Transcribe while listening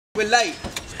We're late.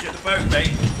 Get the boat,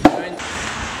 mate.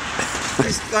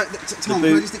 Tom,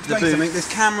 can I just explain something? There's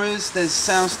cameras, there's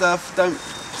sound stuff. Don't.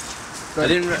 I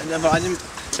didn't.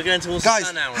 We're going towards Guys, the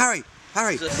sun hour. Harry,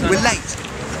 we're late.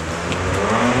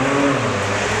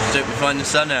 Don't be finding the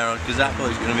sun hour because that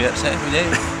boy's going to be upset if we do.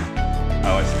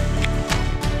 Oh, I see.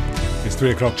 It's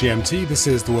 3 o'clock GMT. This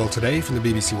is The World Today from the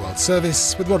BBC World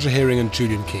Service with Roger Hearing and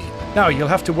Julian Keane. Now, you'll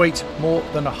have to wait more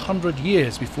than 100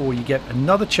 years before you get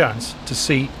another chance to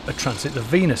see a transit of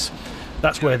Venus.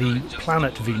 That's where the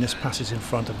planet Venus passes in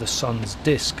front of the sun's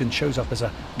disk and shows up as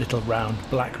a little round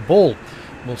black ball.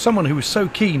 Well, someone who was so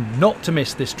keen not to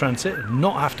miss this transit and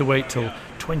not have to wait till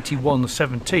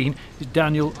 2117 is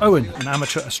Daniel Owen, an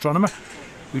amateur astronomer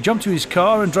who jumped to his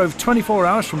car and drove 24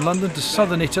 hours from London to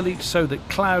southern Italy so that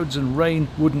clouds and rain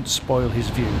wouldn't spoil his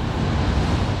view.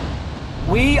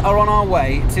 We are on our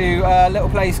way to a little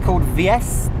place called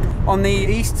Viest on the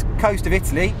east coast of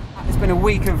Italy. It's been a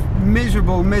week of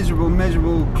miserable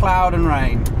cloud and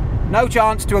rain. No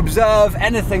chance to observe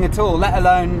anything at all, let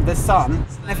alone the sun.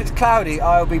 If it's cloudy,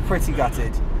 I'll be pretty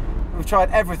gutted. We've tried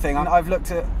everything. I've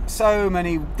looked at so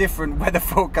many different weather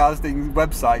forecasting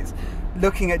websites,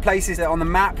 looking at places on the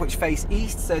map which face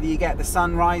east so that you get the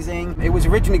sun rising. It was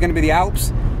originally going to be the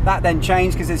Alps. That then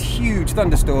changed because there's huge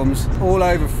thunderstorms all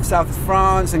over south of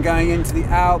France and going into the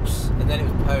Alps. And then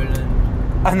it was Poland.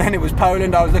 And then it was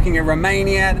Poland. I was looking at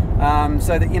Romania,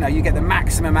 so that you get the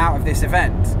maximum out of this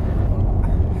event.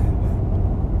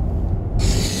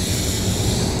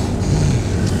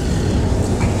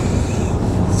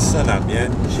 Sun up yet?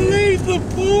 Leave the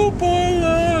pool boy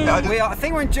alone. I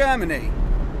think we're in Germany,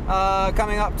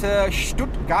 coming up to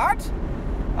Stuttgart.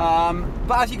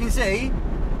 But as you can see,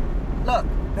 look,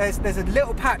 there's a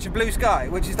little patch of blue sky,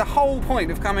 which is the whole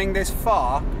point of coming this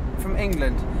far from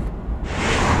England.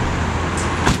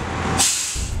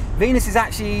 Venus is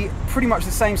actually pretty much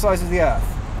the same size as the Earth,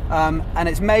 and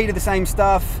it's made of the same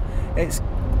stuff. It's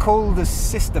called the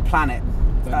sister planet.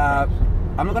 I'm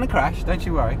not going to crash, don't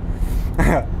you worry.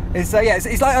 It's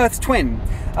like Earth's twin.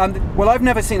 Well, I've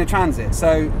never seen a transit,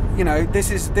 so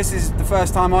this is the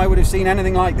first time I would have seen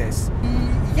anything like this.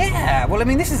 Yeah, well, I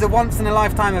mean, this is a once in a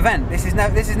lifetime event. This is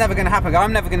never going to happen.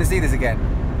 I'm never going to see this again.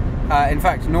 In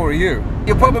fact, nor are you.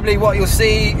 What you'll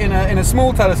see in a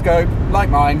small telescope like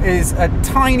mine is a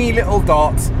tiny little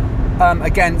dot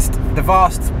against the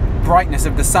vast brightness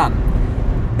of the sun.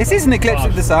 This is an eclipse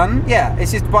of the sun. Yeah,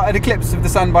 it's just an eclipse of the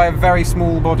sun by a very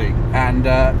small body, and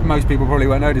most people probably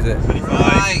won't notice it. 25.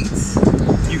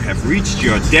 Right. You have reached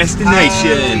your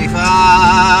destination.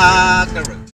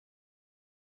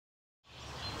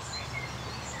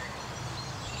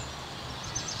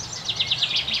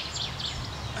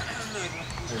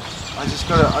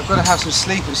 I've got to have some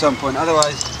sleep at some point,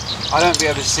 otherwise I won't be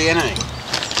able to see anything.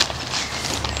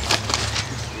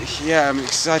 Yeah, I'm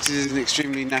excited as an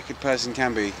extremely knackered person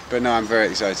can be, but no, I'm very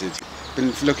excited.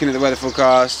 Been looking at the weather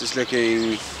forecast, it's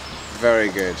looking very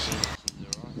good.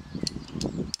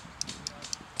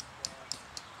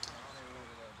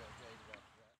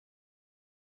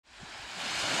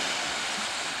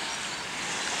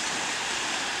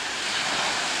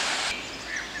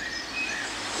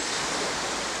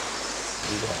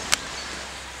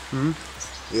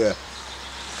 Yeah.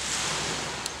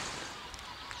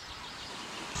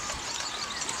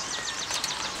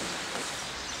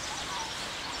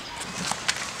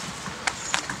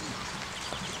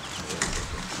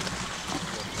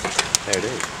 There it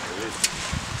is.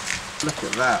 Look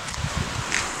at that.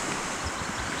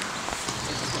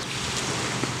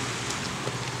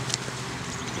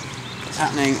 It's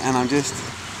happening, and I'm just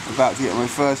about to get my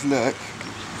first look.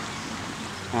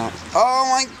 Oh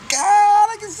my God!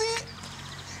 I can see it.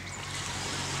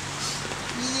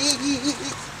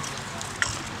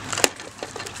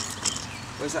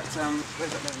 Where's that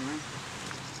level, man?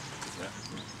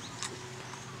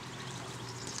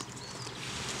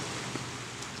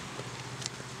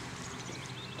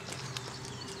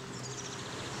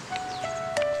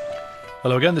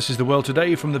 Hello again, this is The World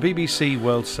Today from the BBC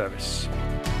World Service.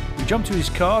 He jumped to his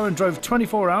car and drove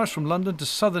 24 hours from London to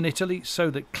southern Italy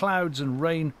so that clouds and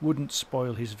rain wouldn't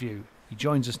spoil his view. He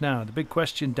joins us now. The big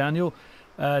question, Daniel,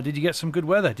 did you get some good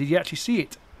weather? Did you actually see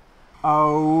it?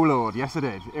 Oh Lord, yes I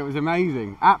did. It was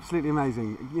amazing, absolutely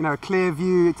amazing. A clear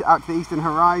view out to the eastern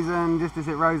horizon just as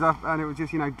it rose up, and it was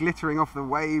just glittering off the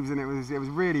waves, and it was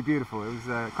really beautiful. It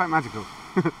was quite magical.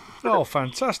 Oh,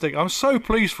 fantastic. I'm so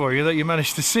pleased for you that you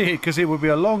managed to see it, because it would be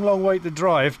a long way to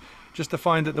drive just to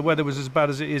find that the weather was as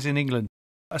bad as it is in England.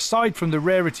 Aside from the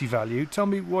rarity value, tell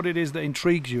me what it is that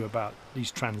intrigues you about these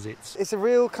transits. It's a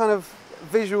real kind of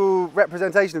visual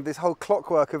representation of this whole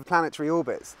clockwork of planetary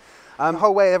orbits. The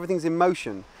whole way everything's in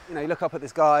motion. You know, you look up at the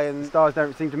sky and stars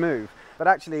don't seem to move. But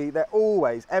actually, they're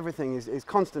always, everything is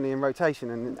constantly in rotation.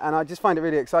 And I just find it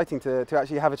really exciting to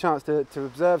actually have a chance to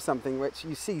observe something which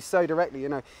you see so directly. You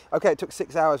know, okay, it took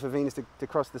 6 hours for Venus to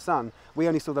cross the sun. We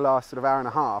only saw the last sort of hour and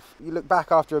a half. You look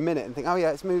back after a minute and think, oh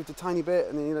yeah, it's moved a tiny bit,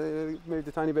 and then, you know, it's moved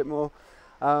a tiny bit more.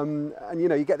 And you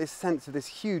know, you get this sense of this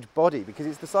huge body because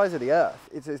it's the size of the Earth.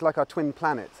 It's like our twin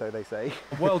planet, so they say.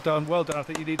 Well done, well done. I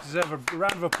think you deserve a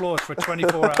round of applause for a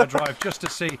 24-hour drive just to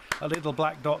see a little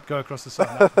black dot go across the sun.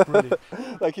 That's brilliant.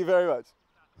 Thank you very much.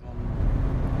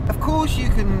 Of course you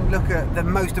can look at the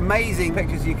most amazing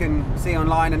pictures you can see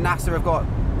online, and NASA have got,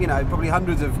 you know, probably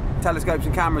hundreds of telescopes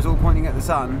and cameras all pointing at the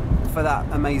sun for that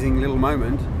amazing little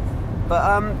moment.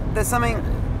 But there's something,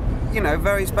 you know,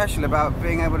 very special about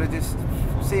being able to just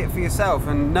see it for yourself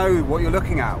and know what you're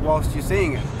looking at whilst you're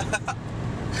seeing it.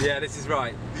 Yeah, this is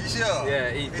right. Are you sure?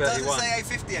 Yeah, E31. It doesn't say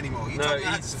A50 anymore. You told me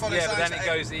I had to follow yeah, but then signs it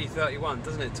goes to E31,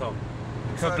 doesn't it, Tom?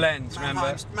 For blends,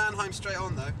 remember? Mannheim straight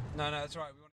on though. No, that's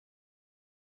right.